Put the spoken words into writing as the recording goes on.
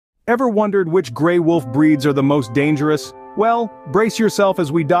Ever wondered which gray wolf breeds are the most dangerous? Well, brace yourself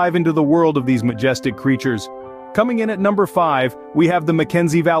as we dive into the world of these majestic creatures. Coming in at number 5, we have the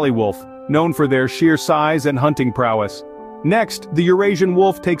Mackenzie Valley wolf, known for their sheer size and hunting prowess. Next, the Eurasian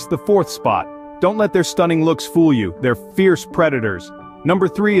wolf takes the 4th spot. Don't let their stunning looks fool you, they're fierce predators. Number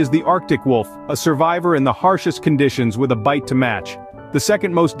 3 is the Arctic wolf, a survivor in the harshest conditions with a bite to match. The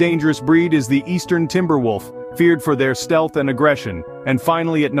second most dangerous breed is the Eastern timber wolf, feared for their stealth and aggression. And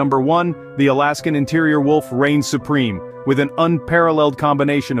finally at number 1, the Alaskan interior wolf reigns supreme, with an unparalleled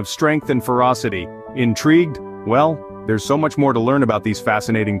combination of strength and ferocity. Intrigued? Well, there's so much more to learn about these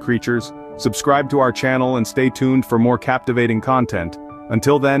fascinating creatures. Subscribe to our channel and stay tuned for more captivating content.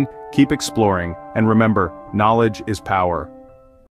 Until then, keep exploring, and remember, knowledge is power.